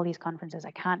go to all these conferences.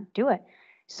 I can't do it.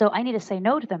 So I need to say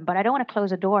no to them, but I don't want to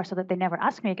close a door so that they never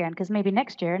ask me again, because maybe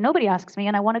next year nobody asks me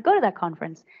and I want to go to that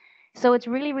conference. So it's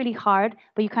really, really hard,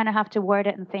 but you kind of have to word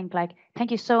it and think like, thank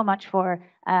you so much for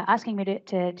asking me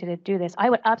to do this. I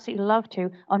would absolutely love to.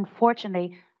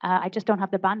 Unfortunately, I just don't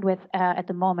have the bandwidth at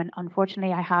the moment.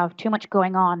 Unfortunately, I have too much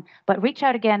going on, but reach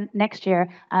out again next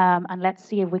year and let's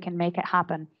see if we can make it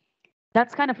happen.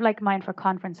 That's kind of like mine for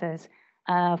conferences.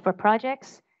 For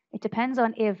projects, it depends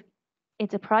on if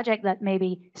it's a project that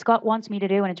maybe Scott wants me to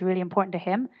do and it's really important to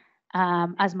him.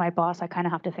 As my boss, I kind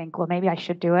of have to think, well, maybe I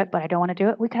should do it, but I don't want to do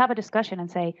it. We could have a discussion and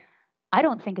say, I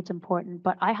don't think it's important,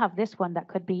 but I have this one that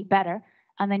could be better.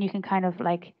 And then you can kind of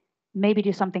like maybe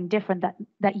do something different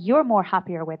that you're more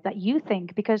happier with, that you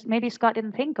think, because maybe Scott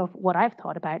didn't think of what I've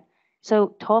thought about.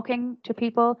 So talking to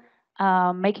people,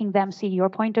 making them see your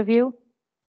point of view,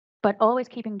 but always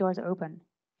keeping doors open.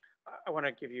 I want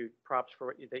to give you props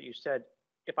for that you said.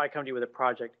 If I come to you with a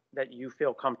project that you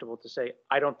feel comfortable to say,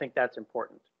 I don't think that's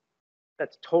important.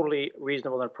 That's totally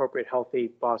reasonable and appropriate, healthy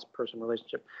boss-person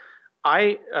relationship.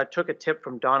 I took a tip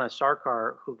from Donna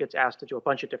Sarkar, who gets asked to do a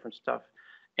bunch of different stuff.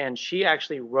 And she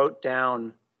actually wrote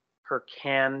down her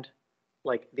canned,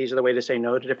 like, these are the way to say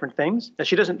no to different things. And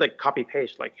she doesn't like copy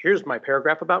paste, like, here's my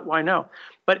paragraph about why no.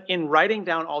 But in writing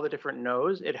down all the different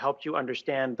no's, it helped you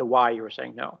understand the why you were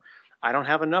saying no. I don't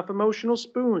have enough emotional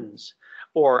spoons,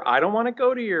 or I don't want to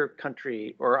go to your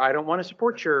country, or I don't want to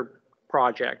support your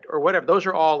project, or whatever. Those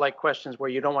are all like questions where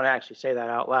you don't want to actually say that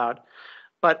out loud.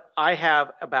 But I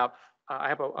have about, I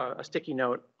have a sticky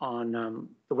note on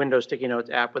the Windows Sticky Notes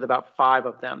app with about 5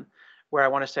 of them where I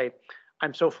want to say,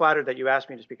 I'm so flattered that you asked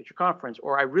me to speak at your conference,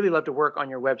 or I really love to work on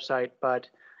your website, but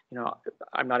you know,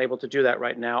 I'm not able to do that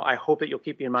right now. I hope that you'll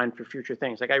keep me in mind for future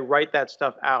things. Like I write that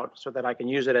stuff out so that I can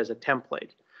use it as a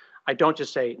template. I don't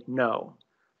just say no.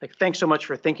 Like, thanks so much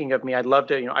for thinking of me. I'd love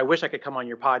to, you know, I wish I could come on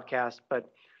your podcast,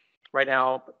 but right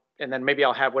now, and then maybe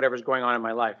I'll have whatever's going on in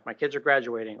my life. My kids are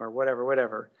graduating or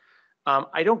whatever.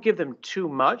 I don't give them too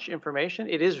much information.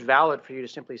 It is valid for you to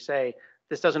simply say,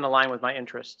 this doesn't align with my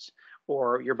interests,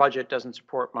 or your budget doesn't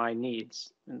support my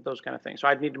needs, and those kind of things. So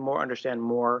I'd need to understand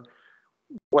more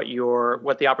what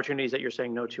the opportunities that you're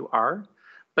saying no to are.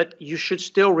 But you should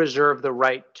still reserve the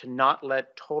right to not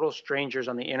let total strangers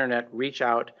on the internet reach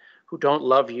out who don't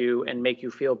love you and make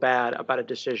you feel bad about a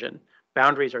decision.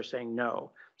 Boundaries are saying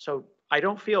no. So I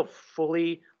don't feel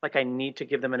fully like I need to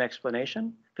give them an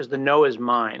explanation because the no is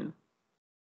mine.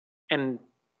 And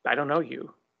I don't know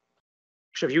you.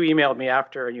 So if you emailed me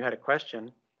after and you had a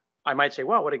question, I might say,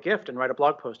 wow, what a gift, and write a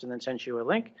blog post and then send you a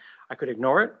link. I could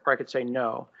ignore it, or I could say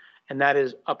no. And that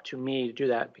is up to me to do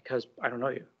that because I don't know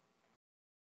you.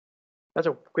 That's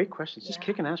a great question. It's just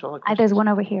kicking ass all the questions. There's one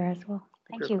over here as well.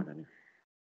 Thank you.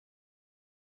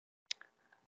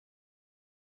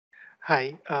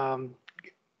 Hi.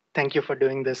 Thank you for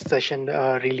doing this session.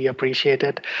 Really appreciate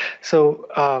it. So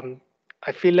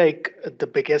I feel like the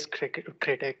biggest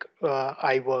critic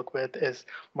I work with is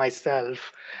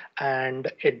myself, and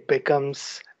it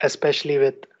becomes, especially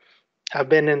with, I've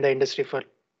been in the industry for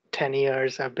 10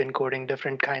 years, I've been coding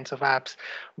different kinds of apps,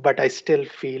 but I still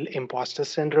feel imposter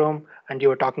syndrome. And you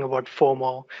were talking about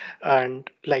FOMO and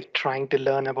like trying to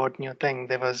learn about new things.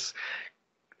 There was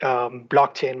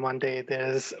blockchain one day,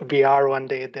 there's VR one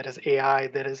day, there is AI,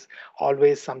 there is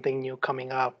always something new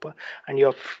coming up, and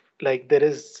you're like, there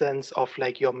is sense of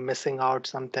like you're missing out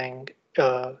something,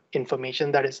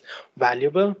 information that is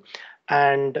valuable.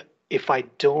 And if I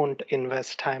don't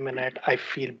invest time in it, I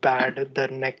feel bad the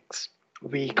next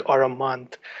week or a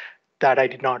month that I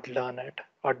did not learn it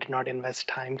or did not invest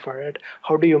time for it.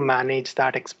 How do you manage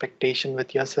that expectation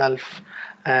with yourself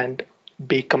and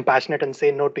be compassionate and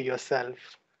say no to yourself?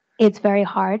 It's very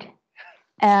hard.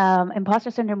 Imposter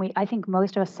syndrome, I think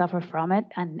most of us suffer from it,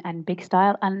 and big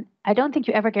style. And I don't think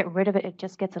you ever get rid of it. It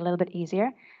just gets a little bit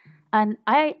easier. And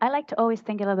I like to always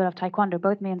think a little bit of Taekwondo.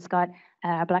 Both me and Scott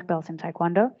are black belts in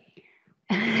Taekwondo.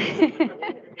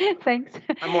 Thanks.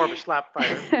 I'm more of a slap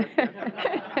fighter.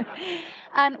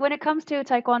 And when it comes to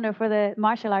Taekwondo, for the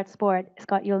martial arts sport,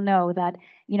 Scott, you'll know that,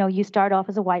 you know, you start off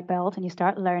as a white belt and you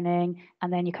start learning,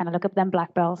 and then you kind of look up them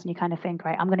black belts and you kind of think,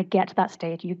 right, I'm going to get to that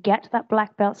stage. You get to that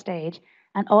black belt stage,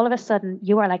 and all of a sudden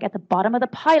you are like at the bottom of the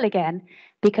pile again,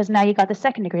 because now you got the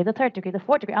 2nd degree, the 3rd degree, the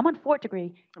 4th degree. I'm on 4th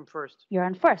degree. I'm first. You're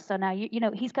on first. So now, you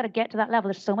know, he's got to get to that level.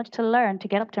 There's so much to learn to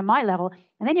get up to my level.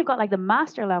 And then you've got like the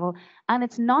master level, and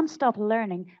it's nonstop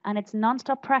learning and it's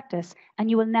nonstop practice. And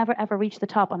you will never, ever reach the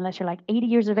top unless you're like 80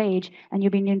 years of age and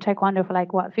you've been doing Taekwondo for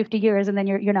like, what, 50 years, and then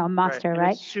you're now a master,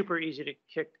 right? It's super easy to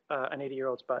kick an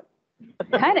 80-year-old's butt.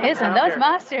 Kind of isn't. Those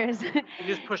masters. You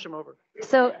just push them over.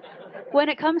 So when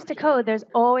it comes to code, there's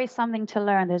always something to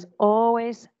learn. There's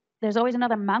always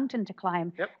another mountain to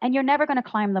climb. Yep. And you're never going to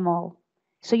climb them all.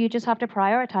 So you just have to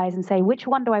prioritize and say, which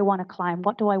one do I want to climb?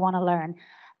 What do I want to learn?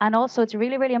 And also, it's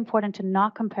really, really important to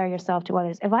not compare yourself to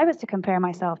others. If I was to compare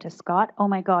myself to Scott, oh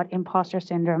my God, imposter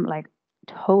syndrome, like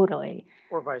totally.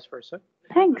 Or vice versa.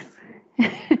 Thanks.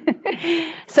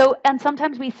 So, and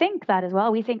sometimes we think that as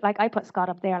well. We think, like, I put Scott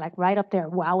up there, like right up there,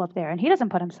 wow, up there, and he doesn't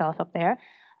put himself up there.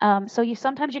 So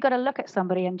sometimes you got to look at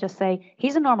somebody and just say,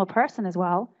 he's a normal person as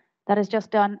well that has just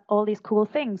done all these cool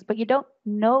things, but you don't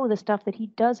know the stuff that he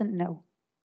doesn't know.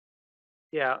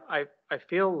 Yeah, I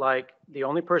feel like the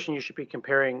only person you should be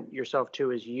comparing yourself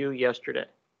to is you yesterday.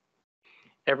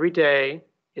 Every day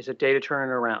is a day to turn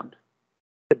it around.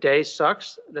 The day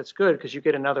sucks, that's good, because you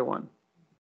get another one.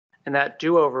 And that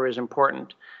do-over is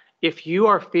important. If you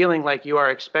are feeling like you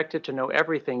are expected to know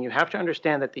everything, you have to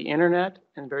understand that the internet,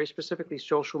 and very specifically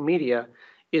social media,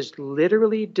 is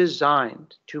literally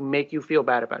designed to make you feel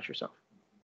bad about yourself.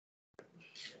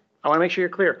 I want to make sure you're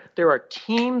clear. There are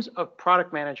teams of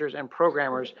product managers and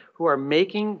programmers who are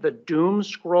making the doom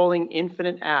scrolling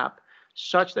infinite app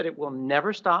such that it will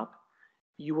never stop.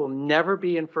 You will never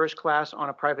be in first class on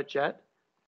a private jet.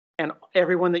 And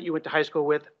everyone that you went to high school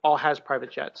with all has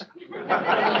private jets.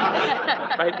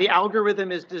 Right? The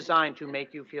algorithm is designed to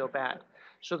make you feel bad.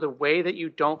 So the way that you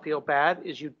don't feel bad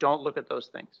is you don't look at those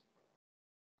things.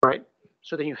 Right?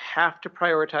 So then you have to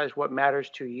prioritize what matters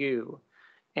to you.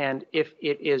 And if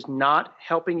it is not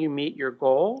helping you meet your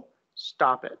goal,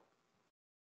 stop it.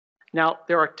 Now,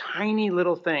 there are tiny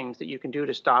little things that you can do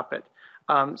to stop it.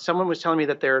 Someone was telling me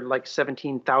that there are like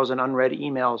 17,000 unread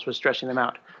emails was stressing them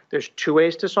out. There's 2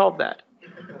 ways to solve that,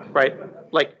 right?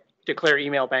 Like declare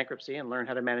email bankruptcy and learn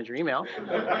how to manage your email.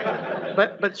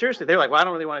 But seriously, they're like, well, I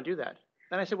don't really want to do that.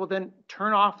 Then I said, well, then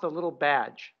turn off the little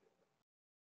badge.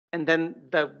 And then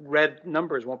the red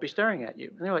numbers won't be staring at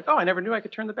you. And they're like, oh, I never knew I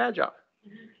could turn the badge off.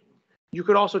 You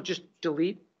could also just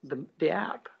delete the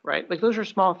app, right? Like those are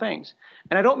small things.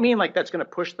 And I don't mean like that's going to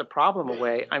push the problem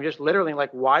away. I'm just literally like,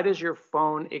 why does your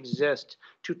phone exist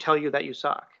to tell you that you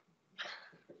suck?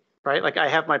 Right? Like I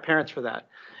have my parents for that.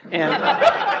 And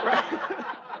right?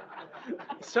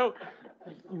 So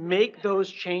make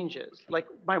those changes. Like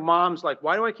my mom's like,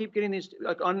 why do I keep getting these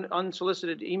like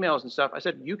unsolicited emails and stuff? I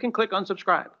said, you can click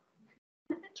unsubscribe.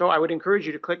 So I would encourage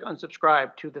you to click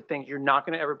unsubscribe to the things. You're not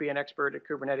going to ever be an expert at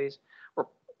Kubernetes or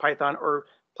Python or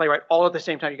Playwright all at the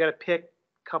same time. You got to pick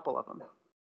a couple of them.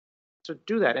 So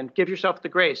do that and give yourself the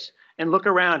grace and look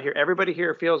around here. Everybody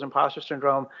here feels imposter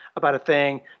syndrome about a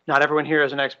thing. Not everyone here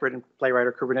is an expert in Playwright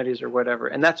or Kubernetes or whatever.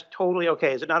 And that's totally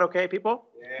okay. Is it not okay, people?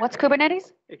 Yeah. What's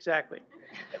Kubernetes? Exactly.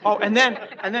 Oh, and then,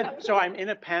 so I'm in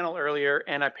a panel earlier,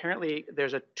 and apparently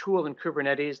there's a tool in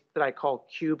Kubernetes that I call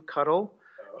Kube Cuddle.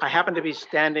 I happen to be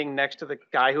standing next to the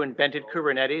guy who invented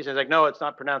Kubernetes. I was like, no, it's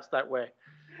not pronounced that way.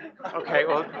 Okay,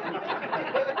 well,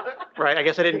 right. I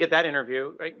guess I didn't get that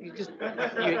interview. Right?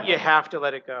 You have to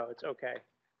let it go. It's okay.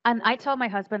 And I told my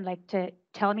husband like to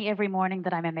tell me every morning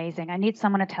that I'm amazing. I need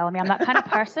someone to tell me I'm that kind of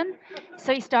person.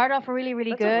 So he started off really,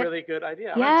 really good. That's a really good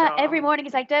idea. Yeah, every morning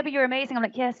he's like, Debbie, you're amazing. I'm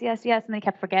like, yes, yes, yes. And then he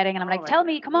kept forgetting. And I'm like, tell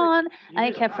me, come on. And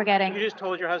he kept forgetting. You just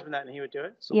told your husband that and he would do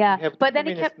it? So yeah, but then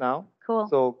he kept. Now. Cool.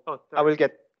 So I will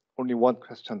get only one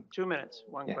question. 2 minutes,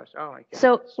 one question. Oh my God.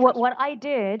 So what I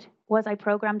did was I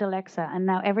programmed Alexa, and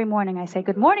now every morning I say,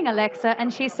 good morning, Alexa.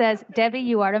 And she says, Debbie,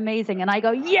 you are amazing. And I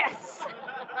go, yes.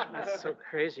 That's so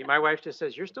crazy. My wife just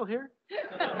says, you're still here?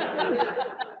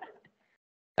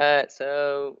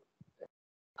 So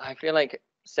I feel like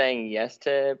saying yes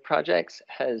to projects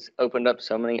has opened up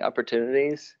so many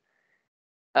opportunities.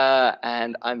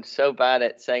 And I'm so bad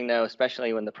at saying no,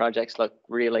 especially when the projects look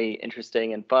really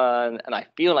interesting and fun. And I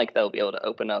feel like they'll be able to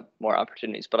open up more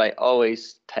opportunities, but I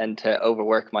always tend to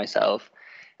overwork myself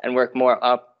and work more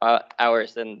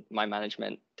hours than my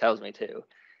management tells me to.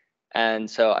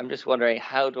 And so I'm just wondering,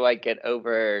 how do I get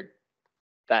over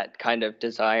that kind of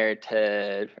desire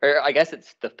to, or I guess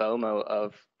it's the FOMO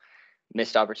of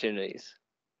missed opportunities.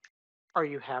 Are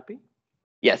you happy?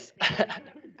 Yes.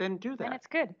 Then do that. Then it's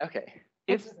good. Okay.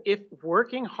 If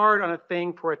working hard on a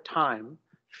thing for a time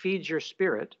feeds your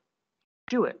spirit,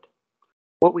 do it.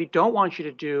 What we don't want you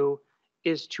to do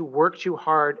is to work too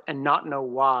hard and not know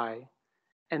why,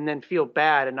 and then feel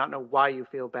bad and not know why you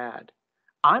feel bad.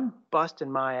 I'm busting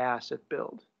my ass at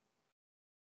build,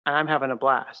 and I'm having a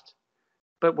blast.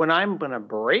 But when I'm going to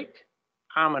break,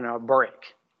 I'm going to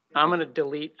break. I'm going to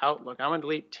delete Outlook. I'm going to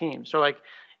delete Teams. So like,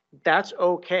 that's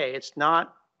okay. It's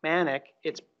not manic.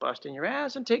 It's busting your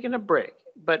ass and taking a break.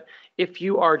 But if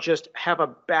you are just have a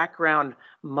background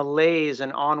malaise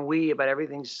and ennui about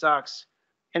everything sucks,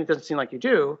 and it doesn't seem like you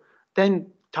do, then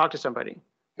talk to somebody.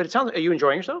 But it sounds, are you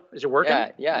enjoying yourself? Is it working?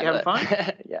 Yeah. You having fun?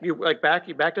 Yeah. You like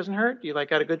your back doesn't hurt? You like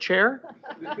got a good chair?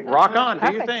 Rock on,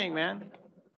 do your thing, man.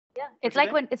 Yeah, it's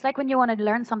like when you want to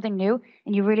learn something new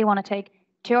and you really want to take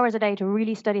 2 hours a day to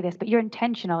really study this, but you're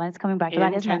intentional, and it's coming back to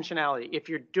that, isn't it? Intentionality. If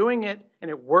you're doing it and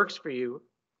it works for you,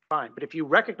 fine. But if you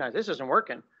recognize this isn't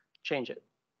working, change it.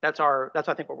 That's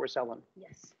I think what we're selling.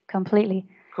 Yes, completely.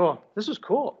 Cool. This was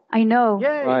cool. I know.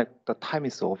 Yay. Right, the time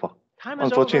is over. Time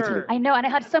is Unfortunately. over. I know, and I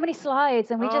had so many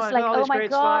slides, and we just like, oh my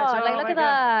God, like look at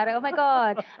that, oh my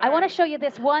God. I want to show you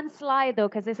this one slide though,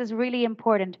 because this is really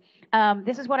important.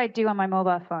 This is what I do on my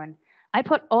mobile phone. I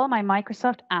put all my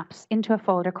Microsoft apps into a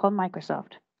folder called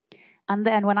Microsoft. And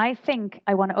then when I think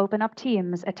I want to open up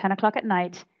Teams at 10 o'clock at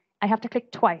night, I have to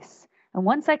click twice. And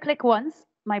once I click once,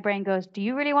 my brain goes, do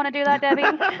you really want to do that, Debbie?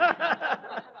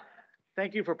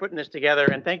 Thank you for putting this together,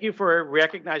 and thank you for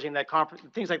recognizing that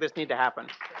things like this need to happen.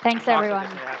 Thanks, everyone.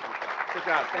 Good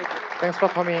job. Thank you. Thanks for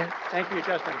coming. Thank you,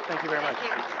 Justin. Thank you very much.